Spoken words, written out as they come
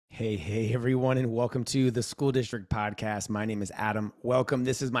Hey, everyone, and welcome to the School District Podcast. My name is Adam. Welcome.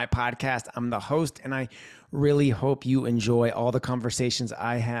 This is my podcast. I'm the host, and I really hope you enjoy all the conversations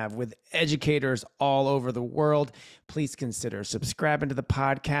I have with educators all over the world. Please consider subscribing to the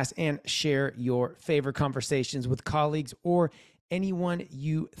podcast and share your favorite conversations with colleagues or anyone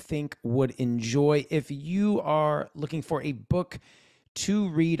you think would enjoy. If you are looking for a book to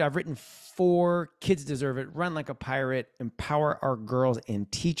read, I've written 4. Kids deserve it. Run like a pirate. Empower our girls, and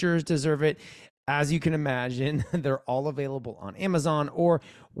teachers deserve it. As you can imagine, they're all available on Amazon or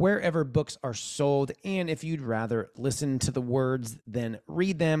wherever books are sold. And if you'd rather listen to the words than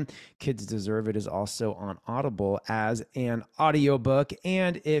read them, Kids Deserve It is also on Audible as an audiobook.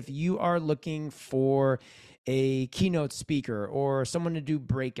 And if you are looking for a keynote speaker or someone to do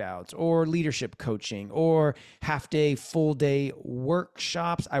breakouts or leadership coaching or half day, full day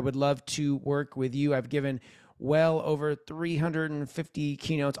workshops, I would love to work with you. I've given well over 350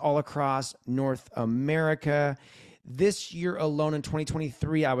 keynotes all across North America. This year alone in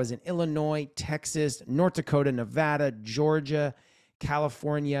 2023, I was in Illinois, Texas, North Dakota, Nevada, Georgia,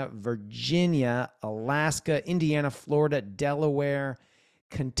 California, Virginia, Alaska, Indiana, Florida, Delaware,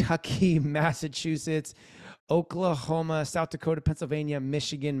 Kentucky, Massachusetts, Oklahoma, South Dakota, Pennsylvania,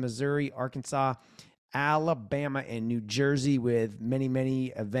 Michigan, Missouri, Arkansas, Alabama, and New Jersey, with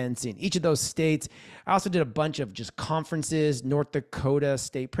many events in each of those states. I also did a bunch of just conferences: North Dakota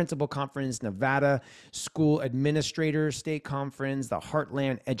State Principal Conference, Nevada School Administrators State Conference, the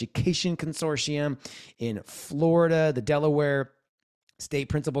Heartland Education Consortium in Florida, the Delaware State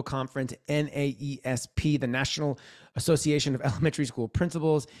Principal Conference, NAESP, the National Association of Elementary School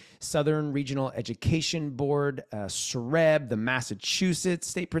Principals, Southern Regional Education Board, SREB, the Massachusetts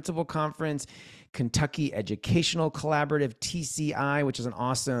State Principal Conference, Kentucky Educational Collaborative, TCI, which is an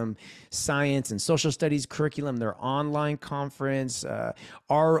awesome science and social studies curriculum, their online conference,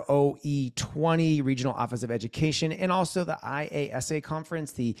 ROE20, Regional Office of Education, and also the IASA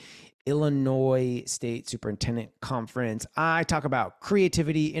conference, the Illinois State Superintendent Conference. I talk about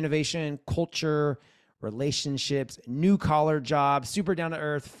creativity, innovation, culture, relationships, new collar jobs, super down to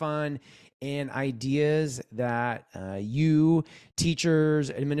earth, fun, and ideas that you,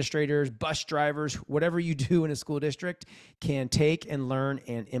 teachers, administrators, bus drivers, whatever you do in a school district, can take and learn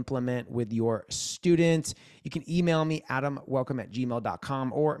and implement with your students. You can email me,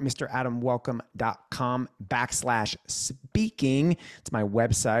 adamwelcome@gmail.com or mradamwelcome.com/speaking. It's my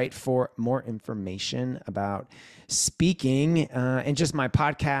website for more information about speaking and just my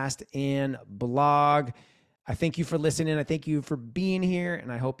podcast and blog. I thank you for listening. I thank you for being here,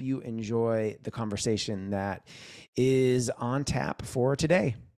 and I hope you enjoy the conversation that is on tap for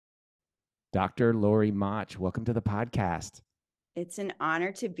today. Dr. Lori Motsch, welcome to the podcast. It's an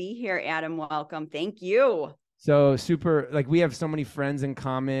honor to be here, Adam. Welcome. Thank you. So super, we have so many friends in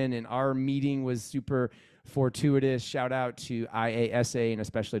common, and our meeting was super fortuitous. Shout out to IASA and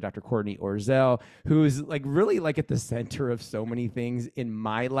especially Dr. Courtney Orzel, who's really at the center of so many things in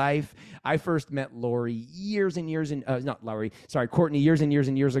my life. I first met Courtney years and years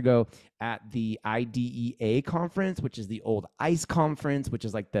ago at the IDEA conference, which is the old ICE conference, which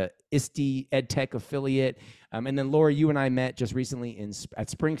is the ISTE EdTech affiliate. And then Lori, you and I met just recently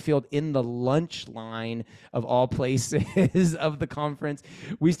at Springfield in the lunch line of all places of the conference.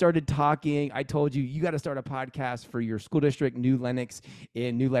 We started talking. I told you got to start a podcast for your school district, New Lenox,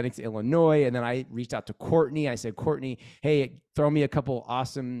 in New Lenox, Illinois. And then I reached out to Courtney. I said, Courtney, hey, throw me a couple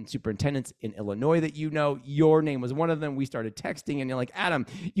awesome superintendents in Illinois that you know. Your name was one of them. We started texting, and you're like, Adam,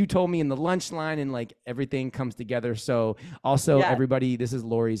 you told me in the lunch line, and everything comes together. So also, everybody, this is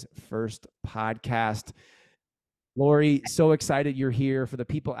Lori's first podcast. Lori, so excited you're here. For the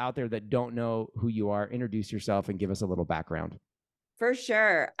people out there that don't know who you are, introduce yourself and give us a little background. For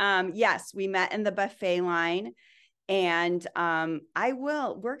sure. Yes, we met in the buffet line, and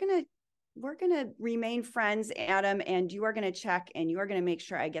we're gonna remain friends, Adam, and you are gonna check, and you are gonna make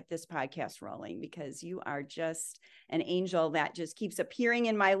sure I get this podcast rolling, because you are just an angel that just keeps appearing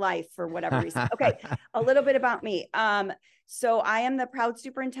in my life for whatever reason. Okay, a little bit about me. So I am the proud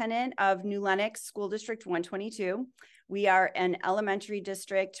superintendent of New Lenox School District 122. We are an elementary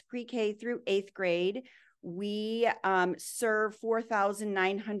district, pre-K through 8th grade. We serve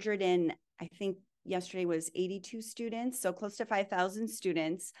 4,900 and I think yesterday was 82 students, so close to 5,000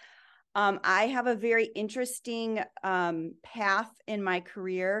 students. I have a very interesting path in my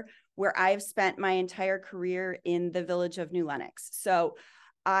career where I've spent my entire career in the village of New Lenox. So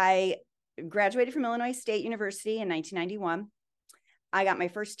I graduated from Illinois State University in 1991. I got my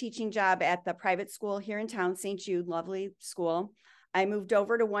first teaching job at the private school here in town, St. Jude, lovely school. I moved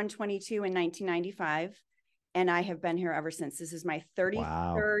over to 122 in 1995. and I have been here ever since. This is my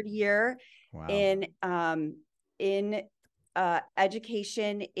 33rd Wow. year Wow. in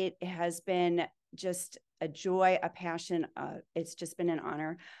education. It has been just a joy, a passion. It's just been an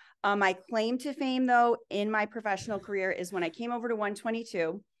honor. My claim to fame, though, in my professional career is when I came over to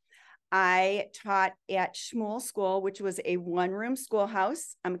 122. I taught at Schmuel School, which was a one-room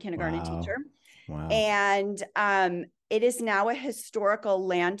schoolhouse. I'm a kindergarten teacher. Wow. And it is now a historical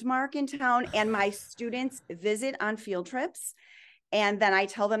landmark in town. And my students visit on field trips. And then I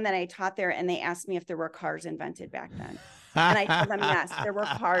tell them that I taught there, and they ask me if there were cars invented back then. And I tell them, yes, there were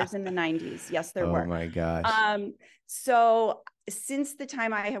cars in the 90s. Yes, there Oh were. my gosh. So since the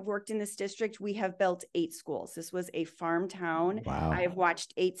time I have worked in this district, we have built 8 schools. This was a farm town. Wow. I have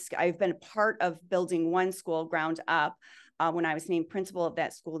watched 8. I've been part of building one school ground up when I was named principal of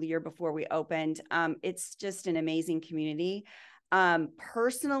that school the year before we opened. It's just an amazing community.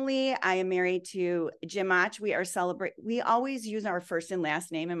 Personally, I am married to Jim Motsch. We always use our first and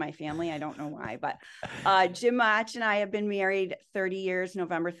last name in my family. I don't know why, but Jim Motsch and I have been married 30 years,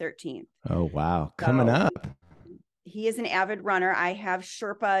 November 13th. Oh, wow. Coming up. He is an avid runner. I have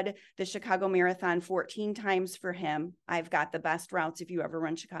Sherpa'd the Chicago Marathon 14 times for him. I've got the best routes if you ever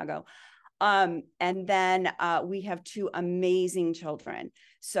run Chicago. And then we have 2 amazing children.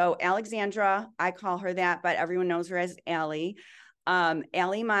 So Alexandra, I call her that, but everyone knows her as Allie.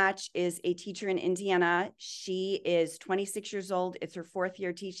 Allie Motsch is a teacher in Indiana. She is 26 years old. It's her 4th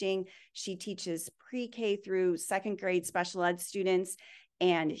year teaching. She teaches pre-K through 2nd grade special ed students,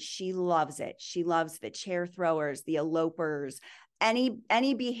 and she loves it. She loves the chair throwers, the elopers,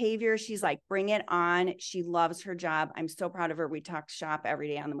 any behavior. She's like, bring it on. She loves her job. I'm so proud of her. We talk shop every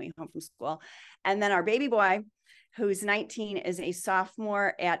day on the way home from school. And then our baby boy, who's 19, is a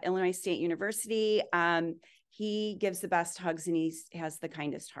sophomore at Illinois State University. He gives the best hugs, and he has the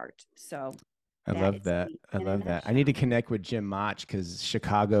kindest heart. So I love that. I love that. I need to connect with Jim Motsch because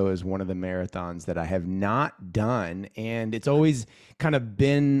Chicago is one of the marathons that I have not done. And it's always kind of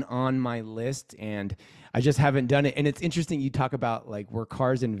been on my list, and I just haven't done it. And it's interesting you talk about like were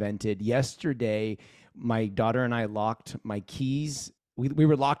cars invented. Yesterday, my daughter and I locked my keys. We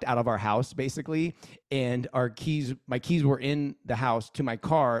were locked out of our house basically, and my keys were in the house to my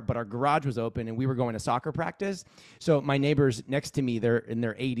car, but our garage was open and we were going to soccer practice. So my neighbors next to me, they're in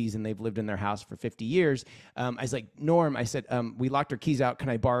their 80s and they've lived in their house for 50 years. I was like, Norm, I said, we locked our keys out. Can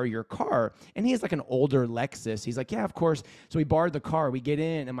I borrow your car? And he has like an older Lexus. He's like, yeah, of course. So we borrowed the car. We get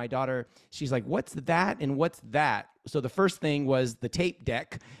in, and my daughter, she's like, what's that? And what's that? So the first thing was the tape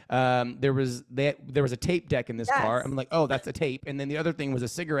deck. There was a tape deck in this car. I'm like, oh, that's a tape. And then the other thing was a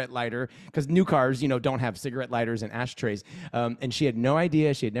cigarette lighter, because new cars, don't have cigarette lighters and ashtrays. And she had no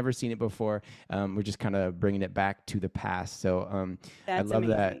idea. She had never seen it before. We're just kind of bringing it back to the past. So I love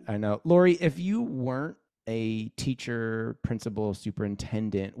amazing. That. I know. Lori, if you weren't a teacher, principal,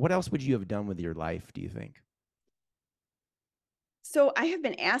 superintendent, what else would you have done with your life, do you think? So I have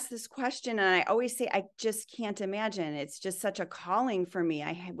been asked this question, and I always say, I just can't imagine. It's just such a calling for me.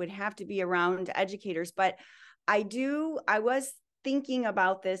 I would have to be around educators, but I was thinking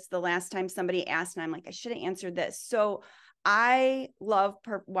about this the last time somebody asked, and I'm like, I should have answered this. So I love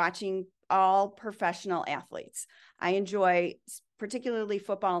watching all professional athletes. I enjoy particularly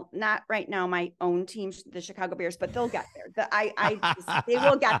football, not right now, my own team, the Chicago Bears, but they'll get there. They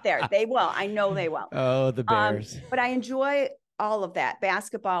will get there. They will. I know they will. Oh, the Bears. But I enjoy all of that: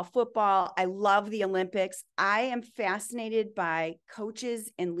 basketball, football. I love the Olympics. I am fascinated by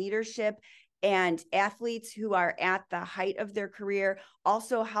coaches and leadership and athletes who are at the height of their career,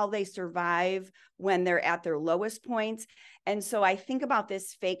 also how they survive when they're at their lowest points. And so I think about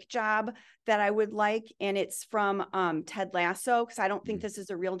this fake job that I would like, and it's from Ted Lasso, because I don't think this is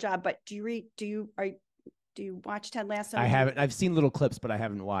a real job. But do you watch Ted Lasso? I haven't. I've seen little clips, but I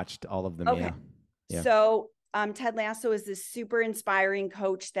haven't watched all of them. Okay. Yeah. So Ted Lasso is this super inspiring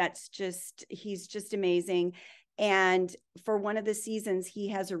coach he's just amazing. And for one of the seasons, he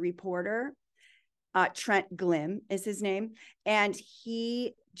has a reporter, Trent Glim is his name, and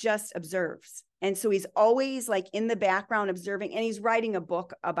he just observes. And so he's always like in the background observing, and he's writing a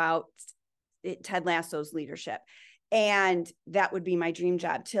book about Ted Lasso's leadership. And that would be my dream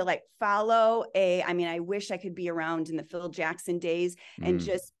job, to like follow I wish I could be around in the Phil Jackson days and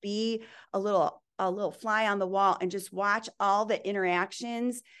just be a little fly on the wall and just watch all the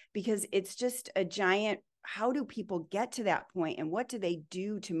interactions, because it's just a giant, how do people get to that point, and what do they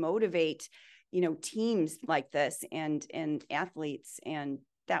do to motivate, teams like this and athletes? And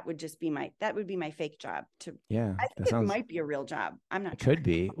that would be my fake job to, Yeah, I that think it sounds. might be a real job. I'm not It sure. could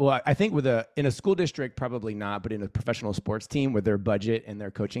be. Well, I think in a school district, probably not, but in a professional sports team with their budget and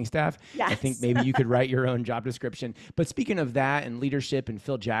their coaching staff, I think Yes. maybe you could write your own job description. But speaking of that and leadership and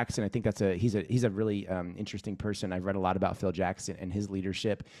Phil Jackson, I think he's a really interesting person. I've read a lot about Phil Jackson and his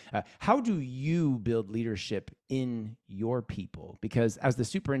leadership. How do you build leadership in your people? Because as the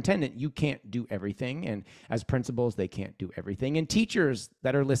superintendent, you can't do everything, and as principals, they can't do everything. And teachers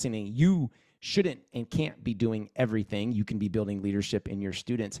that are listening, you shouldn't and can't be doing everything. You can be building leadership in your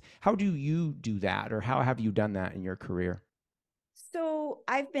students. How do you do that, or how have you done that in your career? So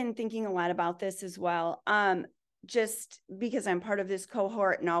I've been thinking a lot about this as well. Just because I'm part of this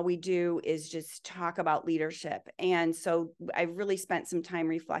cohort and all we do is just talk about leadership. And so I've really spent some time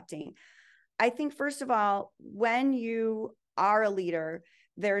reflecting. I think, first of all, when you are a leader,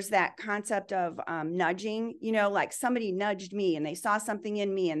 there's that concept of nudging, like somebody nudged me and they saw something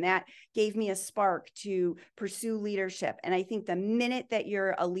in me and that gave me a spark to pursue leadership. And I think the minute that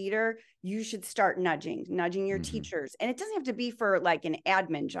you're a leader, you should start nudging your teachers. And it doesn't have to be for like an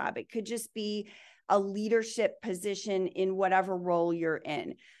admin job. It could just be a leadership position in whatever role you're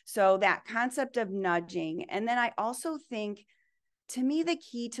in. So that concept of nudging. And then I also think, to me, the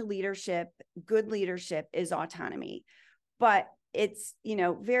key to leadership, good leadership, is autonomy. But it's,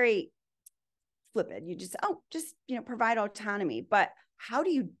 very flippant. You just provide autonomy. But how do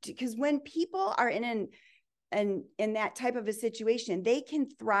you, because when people are in that type of a situation, they can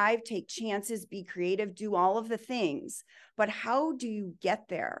thrive, take chances, be creative, do all of the things. But how do you get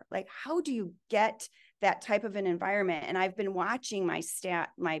there? Like, how do you get that type of an environment? And I've been watching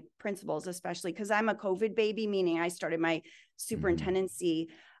my principals, especially because I'm a COVID baby, meaning I started my superintendency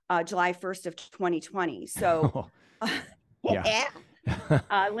July 1st of 2020. So Yeah.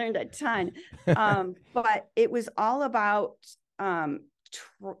 I learned a ton. But it was all about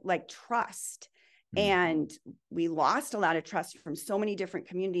trust. And we lost a lot of trust from so many different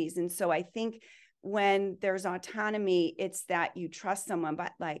communities. And so I think when there's autonomy, it's that you trust someone,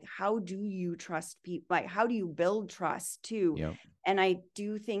 but like, how do you trust people? Like, how do you build trust too? Yep. And I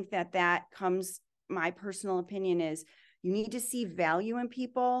do think that comes, my personal opinion is, you need to see value in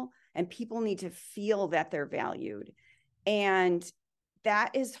people, and people need to feel that they're valued. And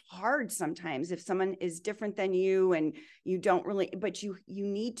that is hard sometimes if someone is different than you and you don't really, but you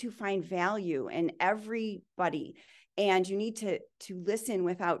need to find value in everybody, and you need to listen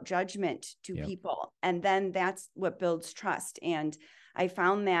without judgment to people. And then that's what builds trust. And I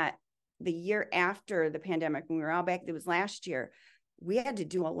found that the year after the pandemic, when we were all back, it was last year, we had to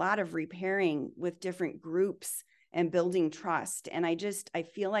do a lot of repairing with different groups and building trust. And I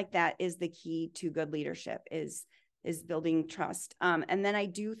feel like that is the key to good leadership, is building trust. And then I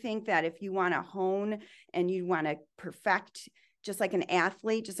do think that if you want to hone and you want to perfect, just like an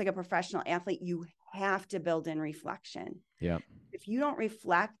athlete, just like a professional athlete, you have to build in reflection. Yeah. If you don't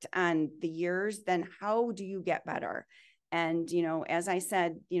reflect on the years, then how do you get better? And, as I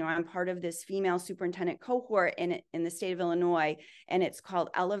said, I'm part of this female superintendent cohort in the state of Illinois, and it's called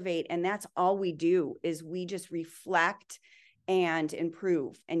Elevate. And that's all we do, is we just reflect and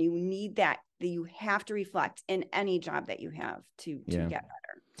improve. And you need that you have to reflect in any job that you have to get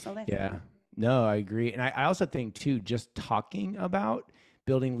better. So that's No, I agree. And I also think too, just talking about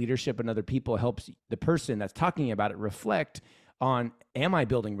building leadership in other people helps the person that's talking about it reflect on, am I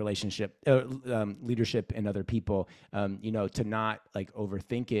building leadership in other people, to not like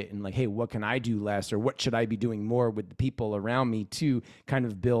overthink it and like, hey, what can I do less, or what should I be doing more with the people around me to kind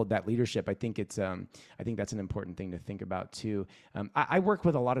of build that leadership? I think that's an important thing to think about too. I work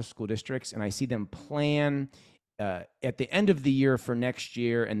with a lot of school districts, and I see them plan at the end of the year for next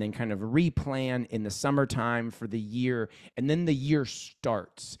year, and then kind of replan in the summertime for the year, and then the year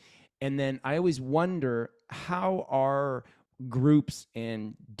starts. And then I always wonder, how are groups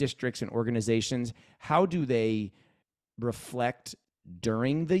and districts and organizations, how do they reflect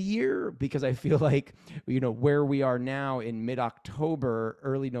during the year? Because I feel like, where we are now in mid-October,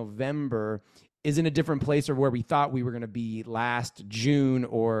 early November, is in a different place, or where we thought we were going to be last June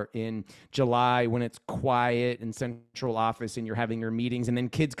or in July, when it's quiet in central office and you're having your meetings, and then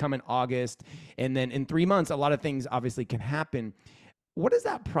kids come in August, and then in 3 months, a lot of things obviously can happen. What does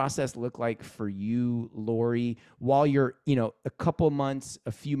that process look like for you, Lori, while you're,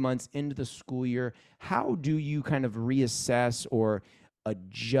 a few months into the school year? How do you kind of reassess or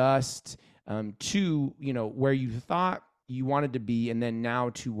adjust to, where you thought you wanted to be, and then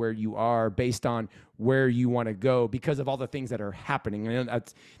now to where you are, based on where you want to go because of all the things that are happening? I know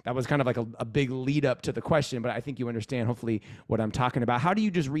that was kind of like a big lead up to the question, but I think you understand hopefully what I'm talking about. How do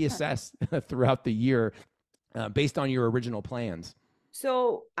you just reassess throughout the year based on your original plans?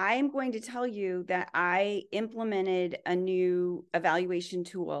 So I'm going to tell you that I implemented a new evaluation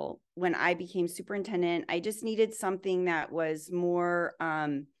tool when I became superintendent. I just needed something that was more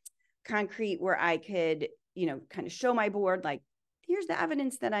concrete, where I could, kind of show my board, like, here's the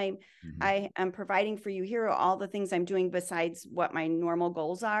evidence that I am providing for you. Here are all the things I'm doing besides what my normal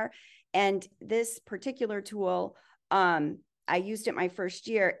goals are. And this particular tool, I used it my first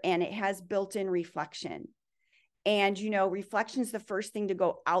year, and it has built-in reflection. And, reflection's the first thing to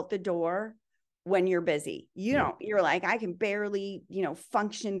go out the door when you're busy. You're like, I can barely,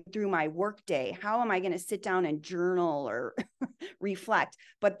 function through my workday. How am I going to sit down and journal or reflect?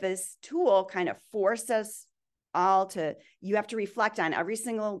 But this tool kind of forces us all to, you have to reflect on every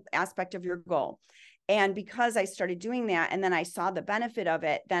single aspect of your goal. And because I started doing that, and then I saw the benefit of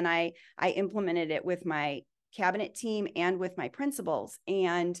it, then I implemented it with my cabinet team and with my principals.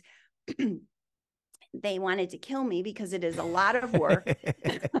 And they wanted to kill me because it is a lot of work.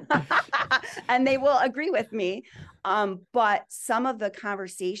 And they will agree with me. But some of the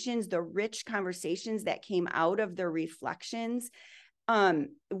conversations, the rich conversations that came out of the reflections,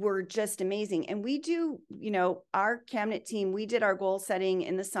 were just amazing. And we do, our cabinet team, we did our goal setting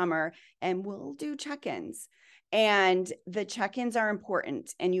in the summer, and we'll do check-ins. And the check-ins are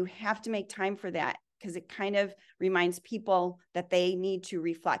important, and you have to make time for that, because it kind of reminds people that they need to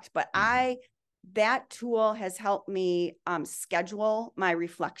reflect. But that tool has helped me schedule my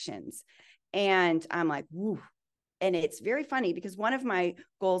reflections. And I'm like, woo. And it's very funny, because one of my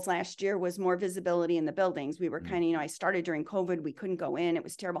goals last year was more visibility in the buildings. We were kind of, I started during COVID. We couldn't go in. It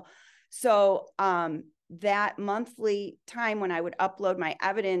was terrible. So that monthly time when I would upload my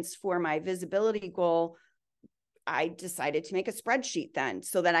evidence for my visibility goal, I decided to make a spreadsheet then,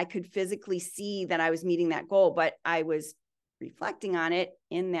 so that I could physically see that I was meeting that goal. But I was reflecting on it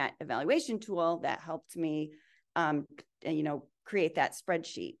in that evaluation tool that helped me, create that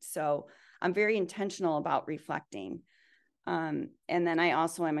spreadsheet. So I'm very intentional about reflecting. And then I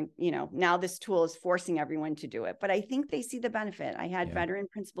also am, now this tool is forcing everyone to do it, but I think they see the benefit. I had veteran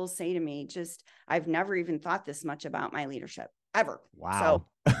principals say to me, I've never even thought this much about my leadership ever. Wow.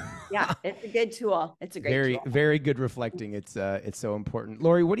 So yeah, it's a good tool. It's a great tool. Very good reflecting. It's so important.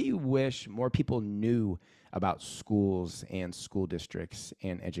 Lori, what do you wish more people knew about schools and school districts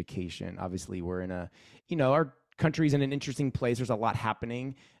and education? Obviously, we're in our country's in an interesting place. There's a lot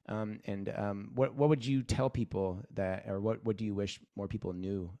happening. What would you tell people what do you wish more people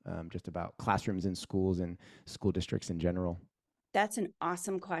knew just about classrooms in schools and school districts in general? That's an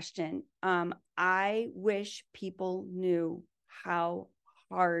awesome question. I wish people knew how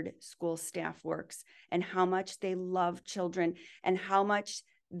hard school staff works, and how much they love children, and how much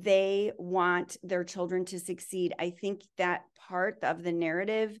they want their children to succeed. I think that part of the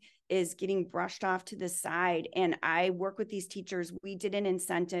narrative is getting brushed off to the side. And I work with these teachers. We did an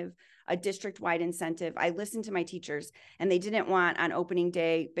incentive, a district-wide incentive. I listened to my teachers, and they didn't want on opening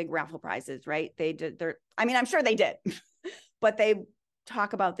day big raffle prizes, right? They did I'm sure they did, but they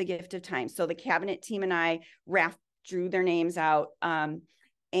talk about the gift of time. So the cabinet team and I drew their names out,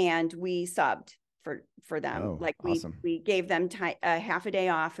 and we subbed for them. Oh, like awesome. we gave them half a day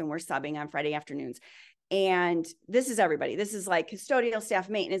off, and we're subbing on Friday afternoons. And this is everybody. This is like custodial staff,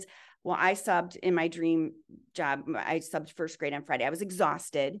 maintenance. Well, I subbed in my dream job. I subbed first grade on Friday. I was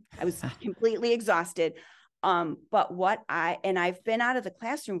exhausted. I was completely exhausted. But I've been out of the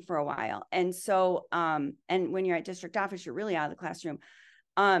classroom for a while. And so, and when you're at district office, you're really out of the classroom.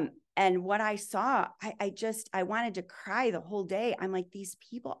 And what I saw, I wanted to cry the whole day. I'm like, these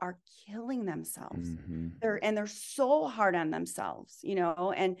people are killing themselves. They're so hard on themselves,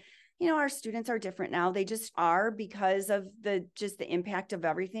 and, our students are different now. They just are, because of the impact of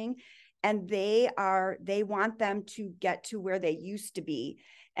everything. And they want them to get to where they used to be.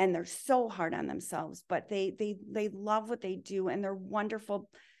 And they're so hard on themselves, but they love what they do, and they're wonderful,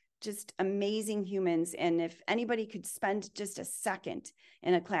 just amazing humans. And if anybody could spend just a second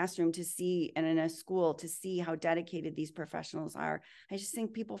in a classroom to see, and in a school to see how dedicated these professionals are, I just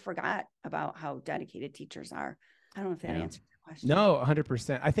think people forgot about how dedicated teachers are. I don't know if that answers your question. No,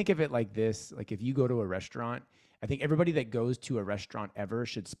 100%. I think of it like this: like, if you go to a restaurant, I think everybody that goes to a restaurant ever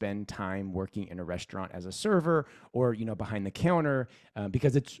should spend time working in a restaurant as a server, or behind the counter,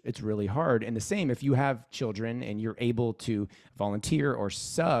 because it's really hard. And the same, if you have children and you're able to volunteer or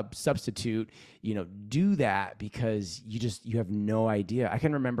substitute, do that, because you have no idea. I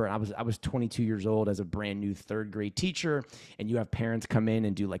can remember I was 22 years old as a brand new third grade teacher, and you have parents come in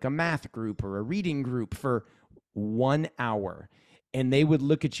and do like a math group or a reading group for 1 hour, and they would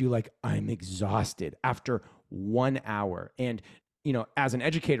look at you like, I'm exhausted after 1 hour. And as an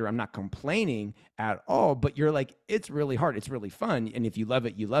educator, I'm not complaining at all, but you're like, it's really hard. It's really fun. And if you love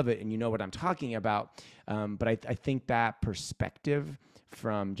it, you love it. And you know what I'm talking about. But I think that perspective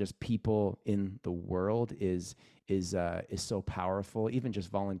from just people in the world is so powerful, even just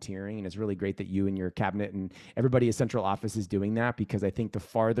volunteering. And it's really great that you and your cabinet and everybody at central office is doing that, because I think the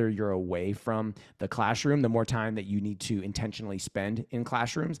farther you're away from the classroom, the more time that you need to intentionally spend in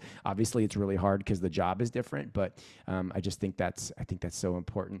classrooms. Obviously, it's really hard because the job is different, but I think that's so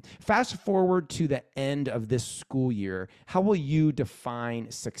important. Fast forward to the end of this school year, how will you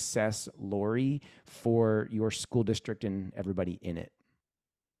define success, Lori, for your school district and everybody in it?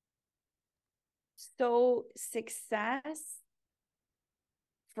 So success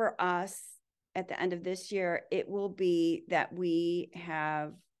for us at the end of this year, it will be that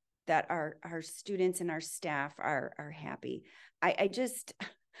that our students and our staff are happy. I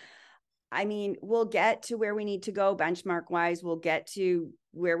mean, we'll get to where we need to go benchmark wise. We'll get to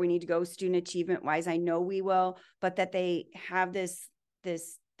where we need to go student achievement wise. I know we will, but that they have this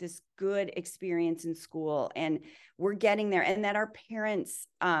good experience in school, and we're getting there, and that our parents,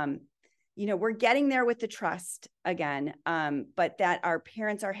 we're getting there with the trust again, but that our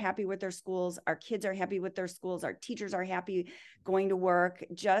parents are happy with their schools, our kids are happy with their schools, our teachers are happy going to work,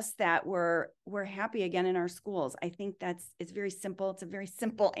 just that we're happy again in our schools. I think it's very simple. It's a very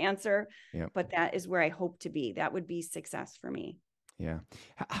simple answer, yep. But that is where I hope to be. That would be success for me. Yeah.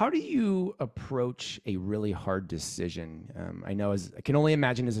 How do you approach a really hard decision? I know, I can only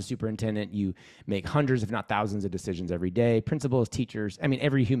imagine as a superintendent, you make hundreds, if not thousands of decisions every day. Principals, teachers, I mean,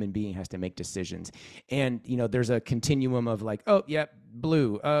 every human being has to make decisions. And, there's a continuum of like, oh, yep,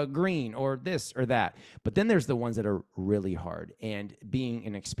 blue, green, or this or that. But then there's the ones that are really hard. And being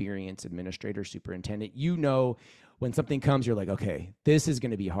an experienced administrator, superintendent, when something comes, you're like, okay, this is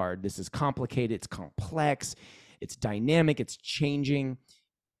going to be hard. This is complicated. It's complex. It's dynamic, it's changing.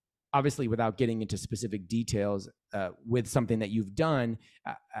 Obviously, without getting into specific details, with something that you've done,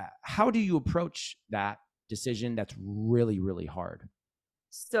 how do you approach that decision that's really, really hard?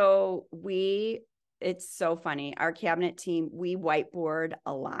 So it's so funny. Our cabinet team, we whiteboard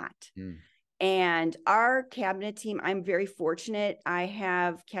a lot. And our cabinet team, I'm very fortunate. I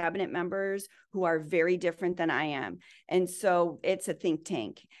have cabinet members who are very different than I am. And so it's a think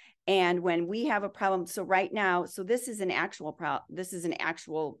tank. And when we have a problem, so right now, this is an actual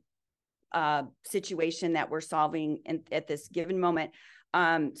situation that we're solving at this given moment.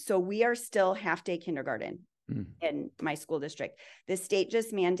 So we are still half-day kindergarten in my school district. The state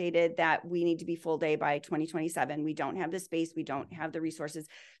just mandated that we need to be full day by 2027. We don't have the space. We don't have the resources.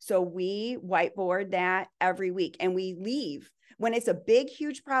 So we whiteboard that every week, and we leave. When it's a big,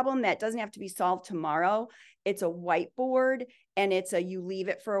 huge problem that doesn't have to be solved tomorrow, it's a whiteboard, and you leave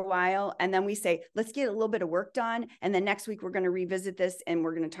it for a while. And then we say, let's get a little bit of work done. And then next week, we're going to revisit this, and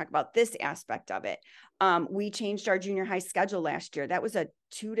we're going to talk about this aspect of it. We changed our junior high schedule last year. That was a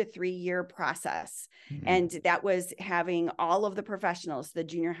 2 to 3 year process. And that was having all of the professionals, the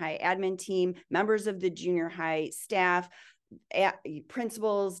junior high admin team, members of the junior high staff,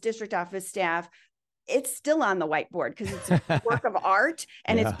 principals, district office staff. It's still on the whiteboard because it's a work of art,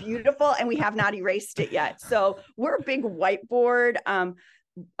 and it's beautiful, and we have not erased it yet. So we're a big whiteboard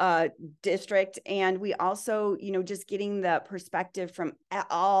district. And we also, just getting the perspective from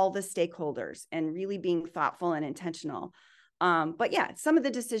all the stakeholders and really being thoughtful and intentional. But yeah, some of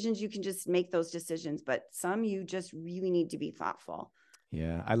the decisions, you can just make those decisions, but some you just really need to be thoughtful.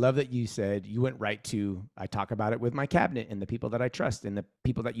 Yeah, I love that you said you went right to, I talk about it with my cabinet and the people that I trust and the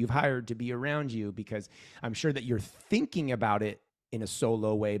people that you've hired to be around you, because I'm sure that you're thinking about it in a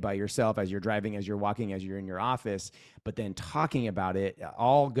solo way by yourself as you're driving, as you're walking, as you're in your office, but then talking about it.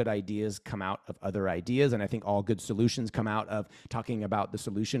 All good ideas come out of other ideas. And I think all good solutions come out of talking about the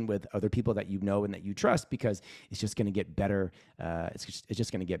solution with other people that you know and that you trust, because it's just going to get better. It's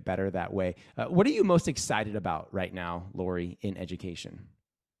just going to get better that way. What are you most excited about right now, Lori, in education?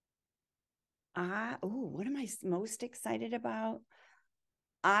 What am I most excited about?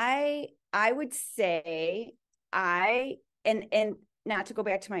 I would say and not to go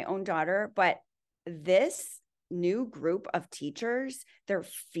back to my own daughter, but this new group of teachers, they're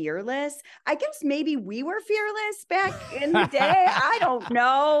fearless. I guess maybe we were fearless back in the day. I don't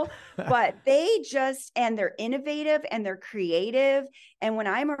know, but and they're innovative and they're creative. And when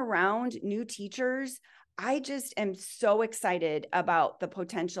I'm around new teachers, I just am so excited about the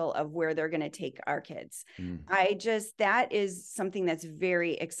potential of where they're going to take our kids. That is something that's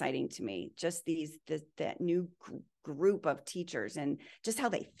very exciting to me. Just that new group of teachers and just how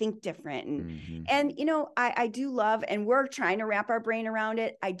they think different. And I do love, and we're trying to wrap our brain around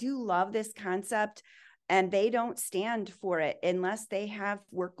it. I do love this concept. and they don't stand for it unless they have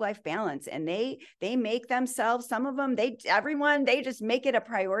work-life balance. And they make themselves, some of them, they just make it a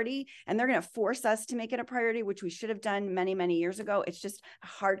priority, and they're going to force us to make it a priority, which we should have done many, many years ago. It's just a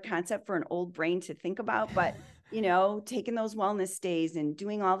hard concept for an old brain to think about, but taking those wellness days and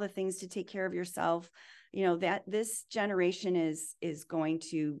doing all the things to take care of yourself, that this generation is going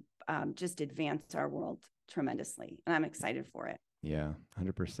to just advance our world tremendously. And I'm excited for it. Yeah,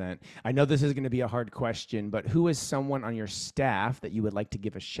 100%. I know this is going to be a hard question, but who is someone on your staff that you would like to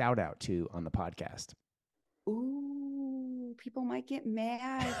give a shout out to on the podcast? Ooh, people might get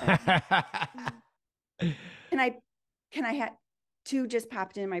mad. Can I have two just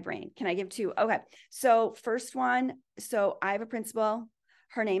popped in my brain? Can I give two? Okay. So first one, so I have a principal.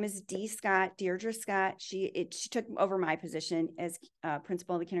 Her name is Deirdre Scott. She took over my position as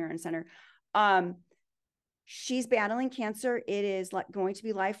principal of the kindergarten center. She's battling cancer. It is going to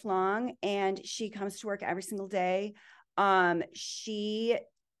be lifelong, and she comes to work every single day. She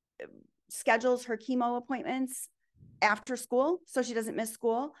schedules her chemo appointments after school, so she doesn't miss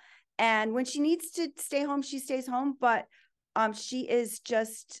school. And when she needs to stay home, she stays home. But she is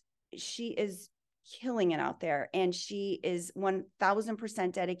killing it out there, and she is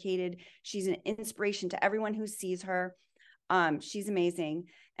 1000% dedicated. She's an inspiration to everyone who sees her. She's amazing.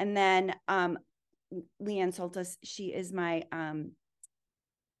 And then Leanne Soltis, she is my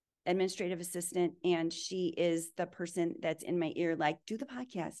administrative assistant, and she is the person that's in my ear, like, do the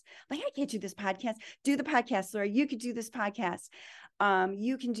podcast. Like, I can't do this podcast. Do the podcast, Laura. You could do this podcast.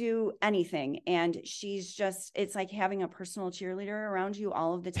 You can do anything. And she's just, it's like having a personal cheerleader around you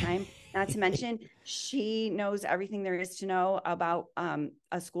all of the time. Not to mention, she knows everything there is to know about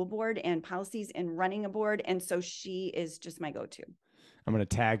a school board and policies and running a board. And so she is just my go-to. I'm going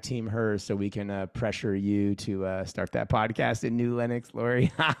to tag team her so we can pressure you to start that podcast in New Lenox,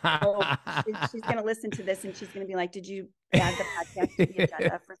 Lori. She's going to listen to this, and she's going to be like, did you add the podcast to the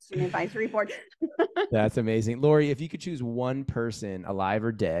agenda for Student Advisory Board? That's amazing. Lori, if you could choose one person, alive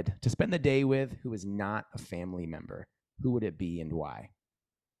or dead, to spend the day with who is not a family member, who would it be and why?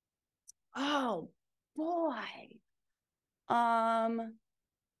 Oh, boy. Oh,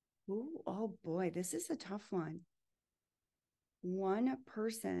 boy. This is a tough one. One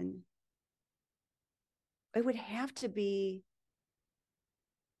person, it would have to be,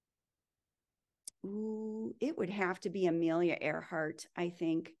 Amelia Earhart, I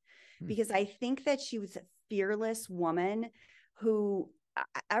think, because I think that she was a fearless woman who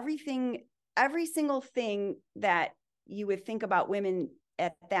every single thing that you would think about women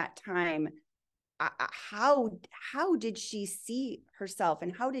at that time, how did she see herself,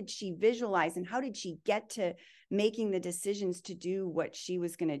 and how did she visualize, and how did she get to making the decisions to do what she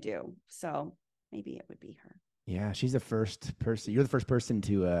was going to do? So maybe it would be her. Yeah, she's the first person. You're the first person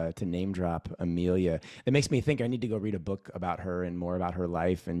to name drop Amelia. It makes me think I need to go read a book about her and more about her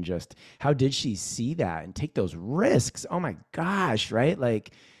life, and just how did she see that and take those risks? Oh my gosh, right?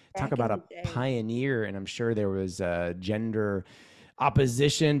 Like, talk about a pioneer. And I'm sure there was gender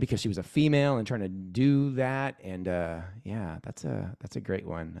opposition because she was a female and trying to do that. And yeah, that's a great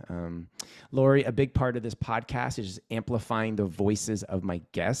one. Lori, a big part of this podcast is amplifying the voices of my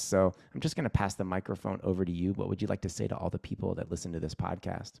guests. So I'm just going to pass the microphone over to you. What would you like to say to all the people that listen to this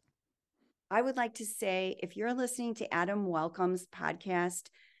podcast? I would like to say, if you're listening to Adam Welcome's podcast,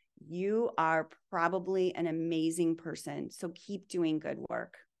 you are probably an amazing person. So keep doing good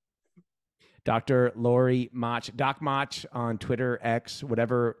work. Dr. Lori Motsch, Doc Motsch on Twitter, X,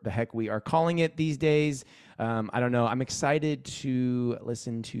 whatever the heck we are calling it these days. I don't know. I'm excited to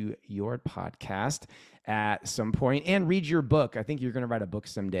listen to your podcast at some point and read your book. I think you're going to write a book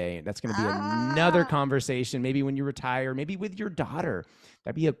someday. That's going to be another conversation, maybe when you retire, maybe with your daughter.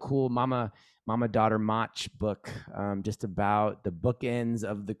 That'd be a cool mama-daughter Motsch book, just about the bookends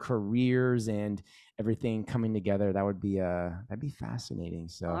of the careers and everything coming together. That would be that'd be fascinating.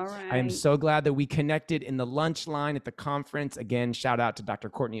 So I am so glad that we connected in the lunch line at the conference. Again, shout out to Dr.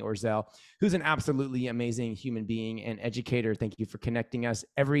 Courtney Orzel, who's an absolutely amazing human being and educator. Thank you for connecting us.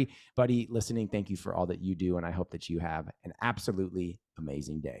 Everybody listening, thank you for all that you do, and I hope that you have an absolutely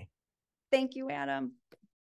amazing day. Thank you, Adam.